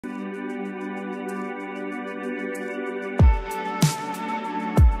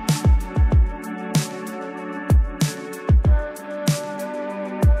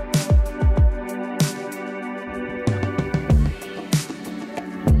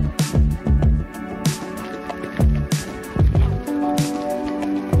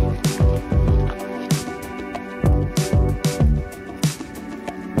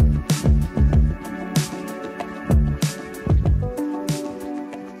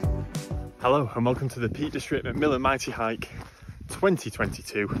Hello and welcome to the District Macmillan Mighty Hike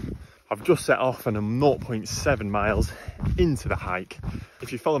 2022. I've just set off and I'm 0.7 miles into the hike.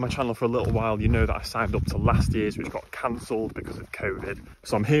 If you follow my channel for a little while, you know that I signed up to last year's, which got cancelled because of COVID.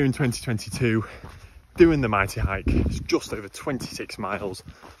 So I'm here in 2022 doing the Mighty Hike. It's just over 26 miles.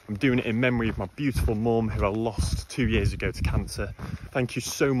 I'm doing it in memory of my beautiful mum who I lost 2 years ago to cancer. Thank you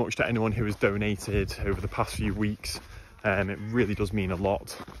so much to anyone who has donated over the past few weeks. It really does mean a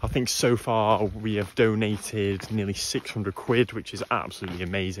lot. I think so far we have donated nearly 600 quid, which is absolutely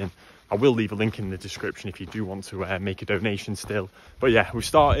amazing. I will leave a link in the description if you do want to make a donation still. But yeah, we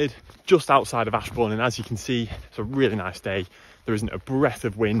started just outside of Ashbourne, and as you can see, it's a really nice day. There isn't a breath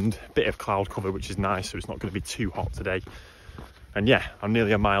of wind, bit of cloud cover, which is nice, so it's not going to be too hot today. And yeah, I'm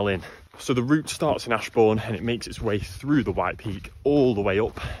nearly a mile in. So the route starts in Ashbourne and it makes its way through the White Peak all the way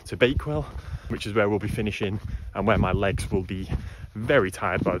up to Bakewell, which is where we'll be finishing and where my legs will be very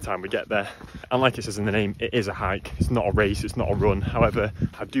tired by the time we get there. And like it says in the name, it is a hike. It's not a race, it's not a run. However,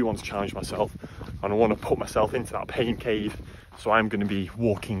 I do want to challenge myself and I want to put myself into that pain cave. So I'm going to be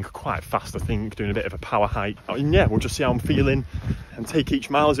walking quite fast, I think, doing a bit of a power hike. And yeah, we'll just see how I'm feeling and take each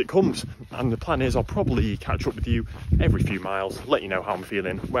mile as it comes. And the plan is I'll probably catch up with you every few miles, let you know how I'm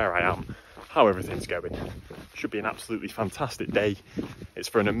feeling, where I am, how everything's going. Should be an absolutely fantastic day. It's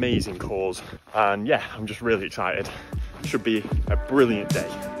for an amazing cause. And yeah, I'm just really excited. Should be a brilliant day.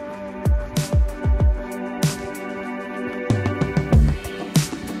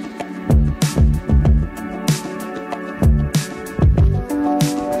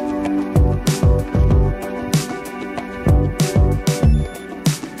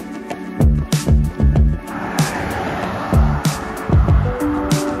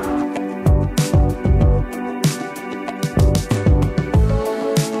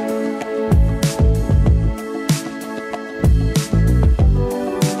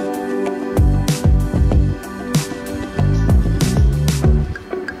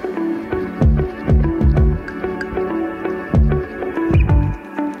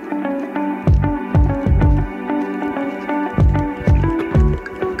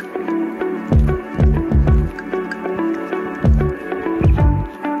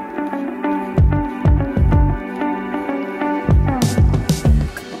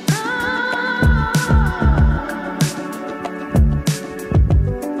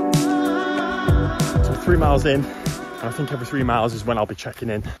 Miles in, and I think every 3 miles is when I'll be checking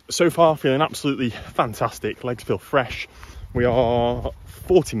in. So far feeling absolutely fantastic, legs feel fresh. We are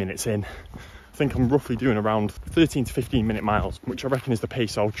 40 minutes in. I think I'm roughly doing around 13 to 15 minute miles, which I reckon is the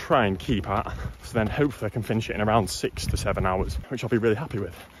pace I'll try and keep at. So then hopefully I can finish it in around 6 to 7 hours, which I'll be really happy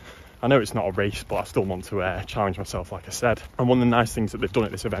with. I know it's not a race, but I still want to challenge myself, like I said. And one of the nice things that they've done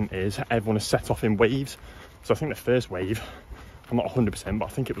at this event is everyone has set off in waves. So I think the first wave, I'm not 100%, but I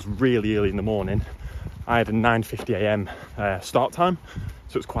think it was really early in the morning. I had a 9:50 a.m. Start time,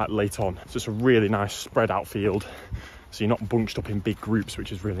 so it's quite late on. So it's a really nice spread out field, so you're not bunched up in big groups,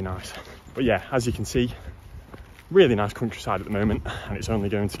 which is really nice. But yeah, as you can see, really nice countryside at the moment, and it's only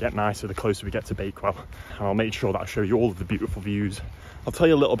going to get nicer the closer we get to Bakewell. And I'll make sure that I show you all of the beautiful views. I'll tell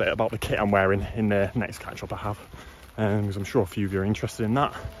you a little bit about the kit I'm wearing in the next catch up I have, because I'm sure a few of you are interested in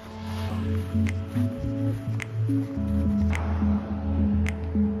that.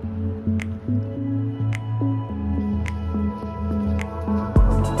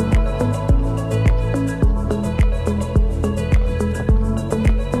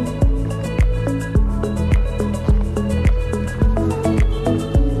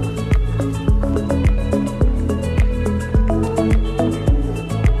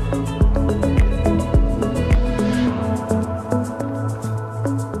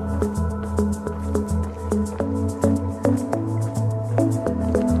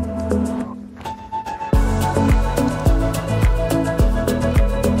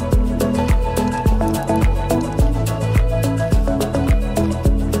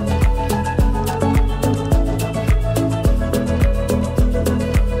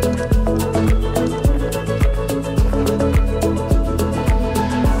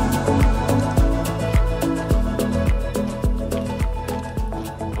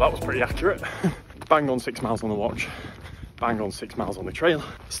 That was pretty accurate. Bang on 6 miles on the watch, bang on 6 miles on the trail.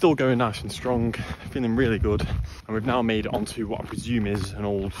 Still going nice and strong, feeling really good. And we've now made it onto what I presume is an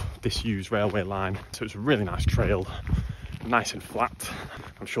old disused railway line. So it's a really nice trail, nice and flat.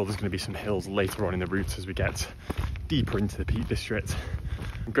 I'm sure there's going to be some hills later on in the route as we get deeper into the Peak District.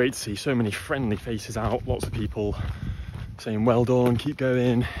 Great to see so many friendly faces out, lots of people saying well done, keep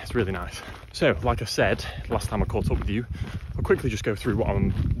going. It's really nice. So like I said last time I caught up with you, I'll quickly just go through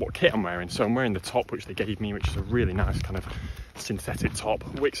what kit I'm wearing. So I'm wearing the top which they gave me, which is a really nice kind of synthetic top,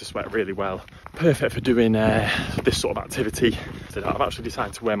 wicks the sweat really well. Perfect for doing this sort of activity. So I've actually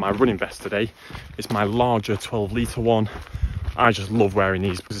decided to wear my running vest today. It's my larger 12-litre one. I just love wearing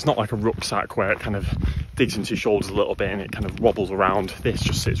these because it's not like a rucksack where it kind of digs into your shoulders a little bit and it kind of wobbles around. This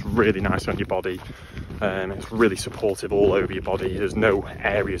just sits really nice on your body. It's really supportive all over your body. There's no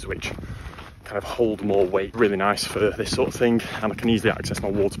areas which kind of hold more weight. Really nice for this sort of thing, and I can easily access my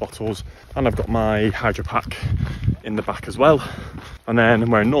water bottles. And I've got my hydro pack in the back as well. And then I'm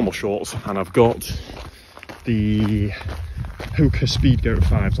wearing normal shorts, and I've got the Hoka Speedgoat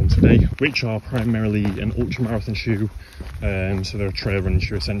 5s on today, which are primarily an ultra marathon shoe. So they're a trail running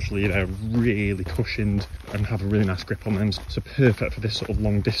shoe essentially. They're really cushioned and have a really nice grip on them, so perfect for this sort of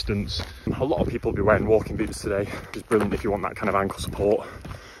long distance. A lot of people will be wearing walking boots today, which is brilliant if you want that kind of ankle support.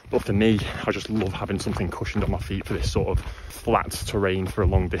 But for me, I just love having something cushioned on my feet for this sort of flat terrain for a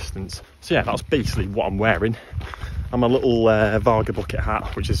long distance. So yeah, that's basically what I'm wearing. And my little Varga bucket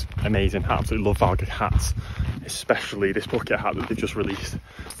hat, which is amazing. I absolutely love Varga hats, especially this bucket hat that they've just released.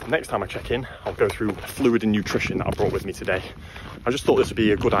 Next time I check in, I'll go through fluid and nutrition that I brought with me today. I just thought this would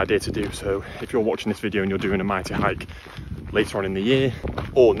be a good idea to do. So if you're watching this video and you're doing a mighty hike later on in the year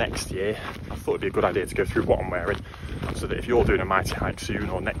or next year, I thought it'd be a good idea to go through what I'm wearing, so that if you're doing a mighty hike soon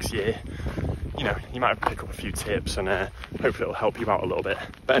or next year, you know, you might pick up a few tips and hopefully it'll help you out a little bit.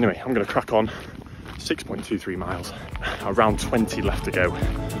 But anyway, I'm going to crack on. 6.23 miles, around 20 left to go.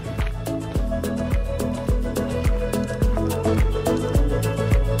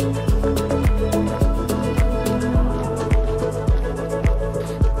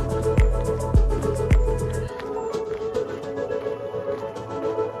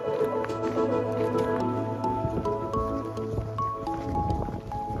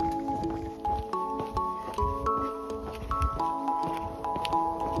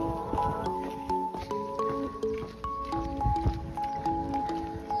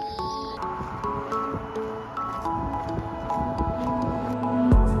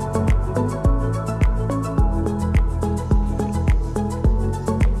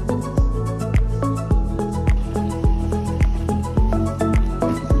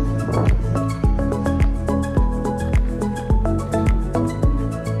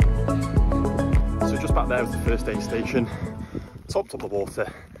 There was the first aid station, topped up the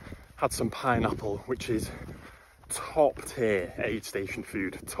water, had some pineapple, which is top tier aid station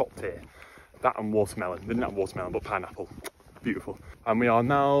food, top tier. That and watermelon. They didn't have watermelon, but pineapple, beautiful. And we are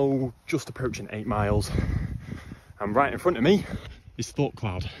now just approaching 8 miles, and right in front of me is Thought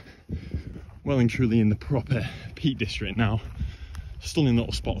Cloud, well and truly in the proper Peak District now. Stunning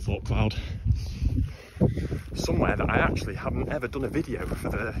little spot, Thought Cloud. Somewhere that I actually haven't ever done a video for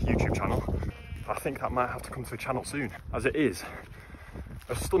the YouTube channel. I think that might have to come to the channel soon, as it is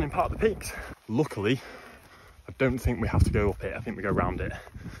a stunning part of the peaks. Luckily, I don't think we have to go up it. I think we go round it,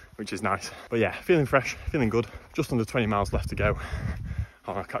 which is nice. But yeah, feeling fresh, feeling good. Just under 20 miles left to go.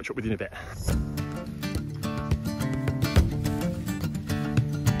 I'll catch up with you in a bit.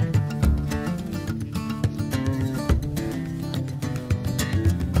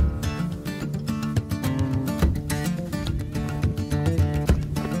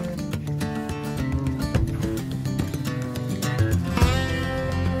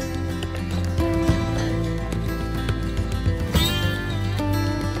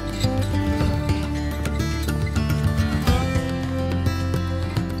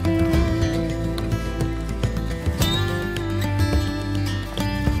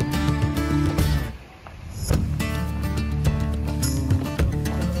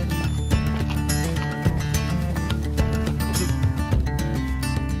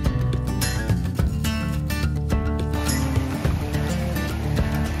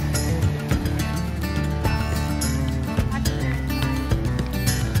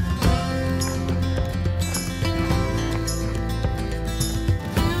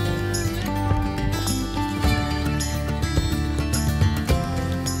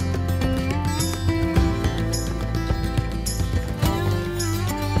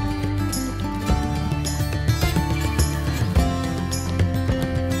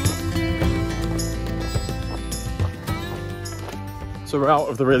 So we're out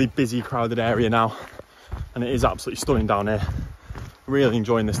of the really busy, crowded area now, and it is absolutely stunning down here. Really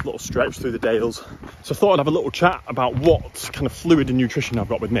enjoying this little stretch through the Dales. So I thought I'd have a little chat about what kind of fluid and nutrition I've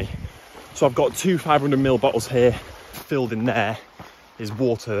got with me. So I've got 2 500ml bottles here. Filled in there is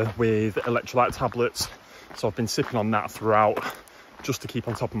water with electrolyte tablets. So I've been sipping on that throughout, just to keep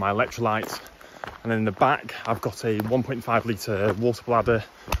on top of my electrolytes. And then in the back, I've got a 1.5 litre water bladder,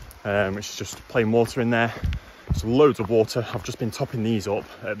 which is just plain water in there. So loads of water. I've just been topping these up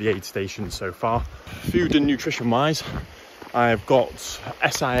at the aid station so far. Food and nutrition wise, I've got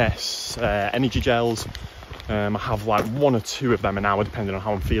SIS energy gels. I have like 1 or 2 of them an hour depending on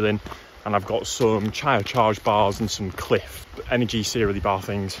how I'm feeling, and I've got some Chia Charge bars and some Cliff energy cereal bar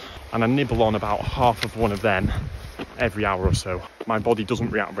things, and I nibble on about half of one of them every hour or so. My body doesn't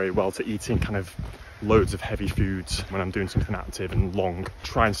react very well to eating kind of loads of heavy foods when I'm doing something active and long.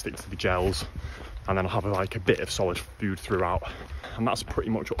 Try and stick to the gels, and then I'll have like a bit of solid food throughout, and that's pretty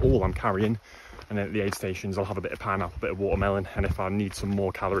much all I'm carrying. And then at the aid stations I'll have a bit of pineapple, a bit of watermelon, and if I need some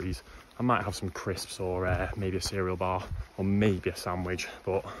more calories I might have some crisps or maybe a cereal bar or maybe a sandwich,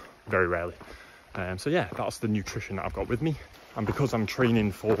 but very rarely. So yeah, that's the nutrition that I've got with me. And because I'm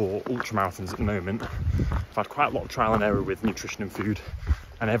training for ultramarathons at the moment, I've had quite a lot of trial and error with nutrition and food,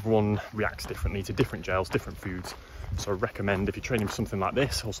 and everyone reacts differently to different gels, different foods. So I recommend, if you're training for something like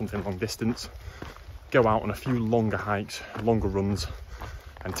this or something long distance, go out on a few longer hikes, longer runs,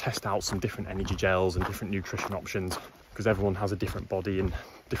 and test out some different energy gels and different nutrition options, because everyone has a different body and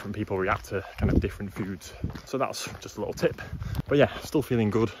different people react to kind of different foods. So that's just a little tip. But yeah, still feeling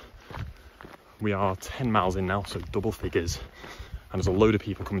good. We are 10 miles in now, so double figures, and there's a load of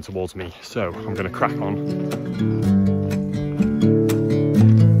people coming towards me, so I'm going to crack on.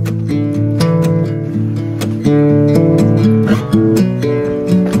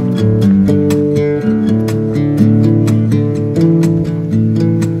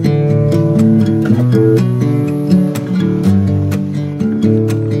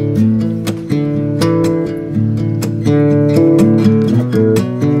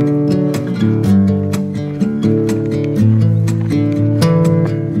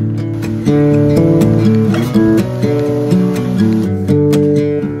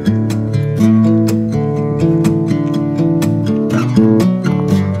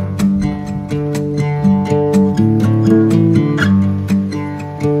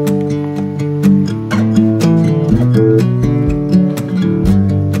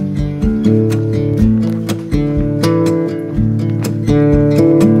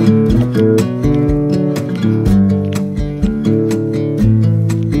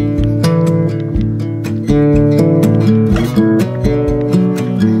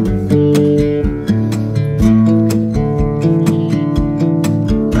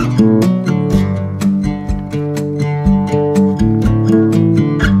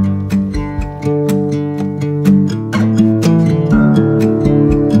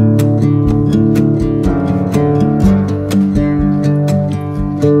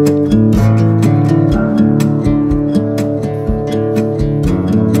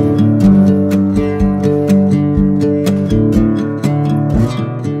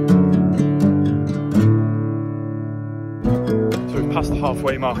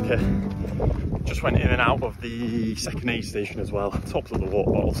 Halfway marker. Just went in and out of the second aid station as well, top of the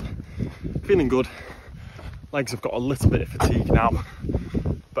water bottles. Feeling good. Legs have got a little bit of fatigue now,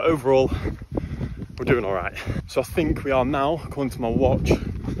 but overall we're doing all right. So I think we are now, according to my watch,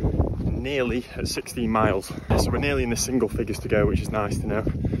 nearly at 16 miles. So we're nearly in the single figures to go, which is nice to know.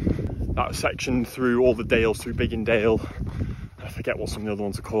 That section through all the dales, through Biggin Dale, I forget what some of the other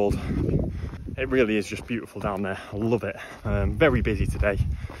ones are called. It really is just beautiful down there. I love it. Very busy today.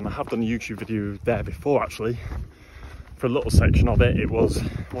 And I have done a YouTube video there before actually, for a little section of it. It was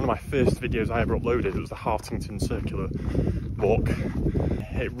one of my first videos I ever uploaded. It was the Hartington Circular Walk.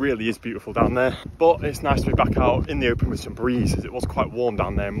 It really is beautiful down there, but it's nice to be back out in the open with some breeze, as it was quite warm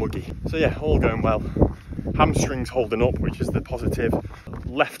down there and muggy. So yeah, all going well. Hamstrings holding up, which is the positive.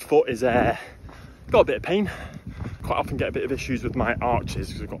 Left foot is got a bit of pain. Quite often get a bit of issues with my arches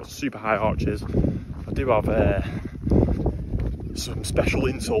because I've got super high arches. I do have some special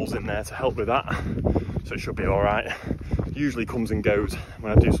insoles in there to help with that, so it should be all right. Usually comes and goes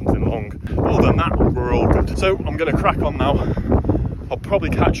when I do something long. Other than that, we're all good. So I'm going to crack on now. I'll probably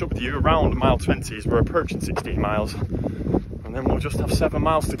catch up with you around mile 20 as we're approaching 16 miles, and then we'll just have 7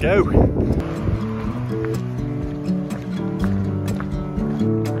 miles to go.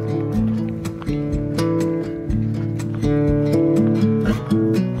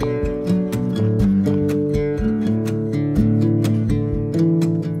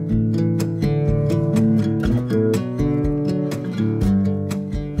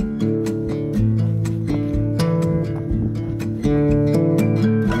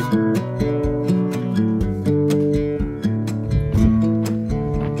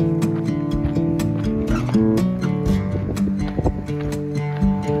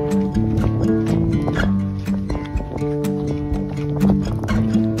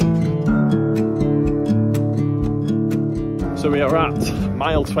 So we are at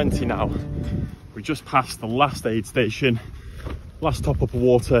mile 20 now. We just passed the last aid station Last top up of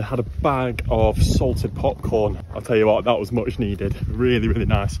water, had a bag of salted popcorn. I'll tell you what, that was much needed. Really, really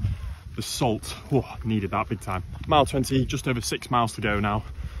nice. The salt, needed that big time. Mile 20, just over 6 miles to go now.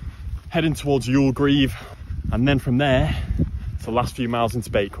 Heading towards Youghreeve, and then from there, it's the last few miles into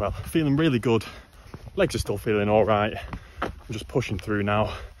Bakewell. Feeling really good. Legs are still feeling all right. I'm just pushing through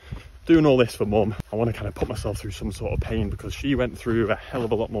now. Doing all this for mum. I want to kind of put myself through some sort of pain because she went through a hell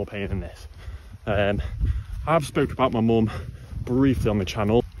of a lot more pain than this. I've spoke about my mum briefly on the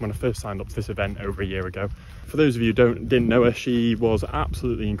channel when I first signed up to this event over a year ago. For those of you who didn't know her, she was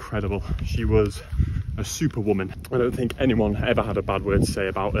absolutely incredible. She was a superwoman. I don't think anyone ever had a bad word to say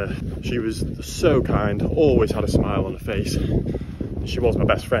about her. She was so kind, always had a smile on her face. She was my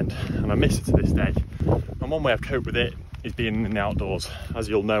best friend and I miss her to this day. And one way I've coped with it is being in the outdoors. As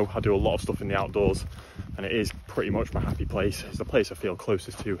you'll know, I do a lot of stuff in the outdoors and it is pretty much my happy place. It's the place I feel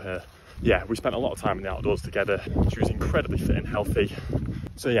closest to her. Yeah, we spent a lot of time in the outdoors together. She was incredibly fit and healthy.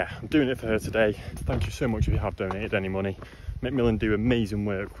 So yeah, I'm doing it for her today. Thank you so much if you have donated any money. Macmillan do amazing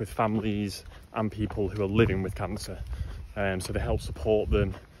work with families and people who are living with cancer. So they help support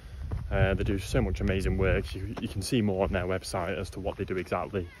them. They do so much amazing work. You can see more on their website as to what they do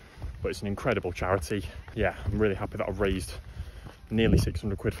exactly. But it's an incredible charity. Yeah, I'm really happy that I've raised nearly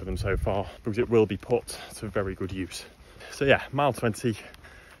 600 quid for them so far because it will be put to very good use. So yeah, mile 20, a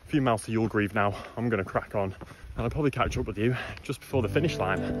few miles to Youghreeve now. I'm going to crack on and I'll probably catch up with you just before the finish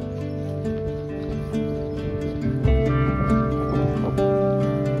line.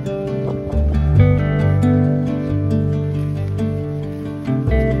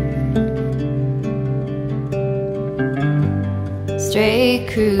 Straight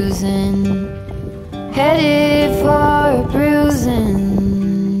cruising, headed for a bruising,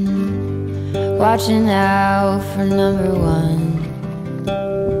 watching out for number one.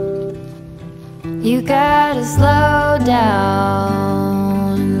 You gotta slow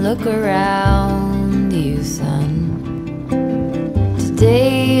down, look around you, son.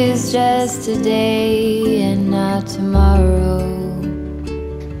 Today is just today and not tomorrow.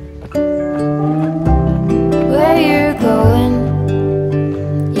 Where you're going,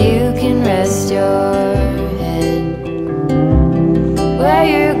 you can rest your head. Where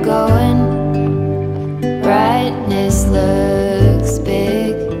you're going, brightness looks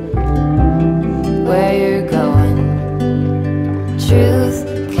big. Where you're going, truth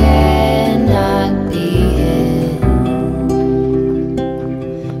cannot be hid.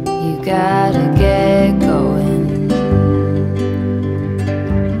 You gotta get going.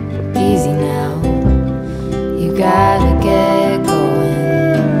 Easy now, you gotta get going.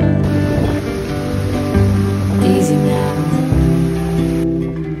 Easy now.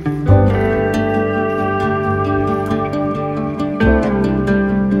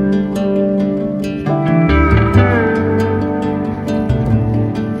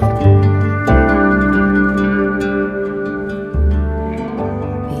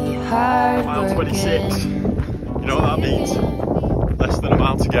 Mile 26, you know what that means? Less than a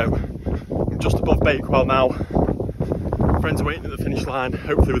mile to go. I'm just above Bakewell now. Friends are waiting at the finish line,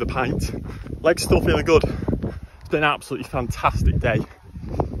 hopefully with a pint. Legs still feeling good. It's been an absolutely fantastic day.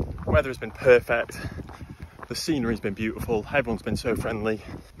 Weather has been perfect. The scenery's been beautiful. Everyone's been so friendly.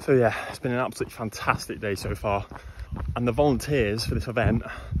 So yeah, it's been an absolutely fantastic day so far. And the volunteers for this event,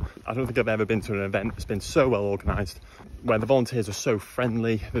 I don't think I've ever been to an event that's been so well organised, where the volunteers are so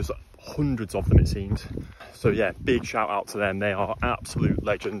friendly. There's hundreds of them, it seems. So yeah, big shout out to them. They are absolute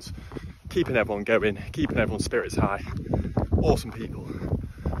legends, keeping everyone going, keeping everyone's spirits high. Awesome people.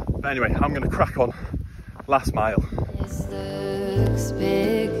 But anyway, I'm going to crack on. Last mile. This looks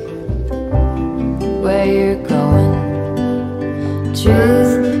big. Where you're going,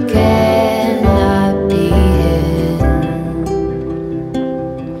 truth cannot be hid.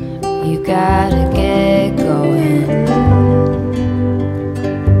 You gotta get going.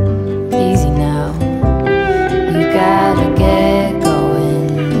 Easy now, you gotta get going.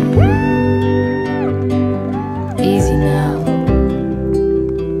 Easy now.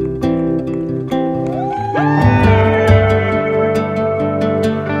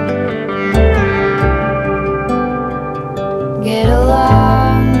 Get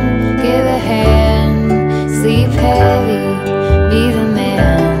along, give a hand, sleep heavy, be the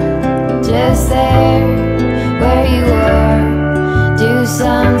man. Just there, where you are, do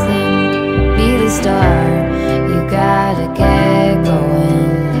something, be the star. You gotta get going.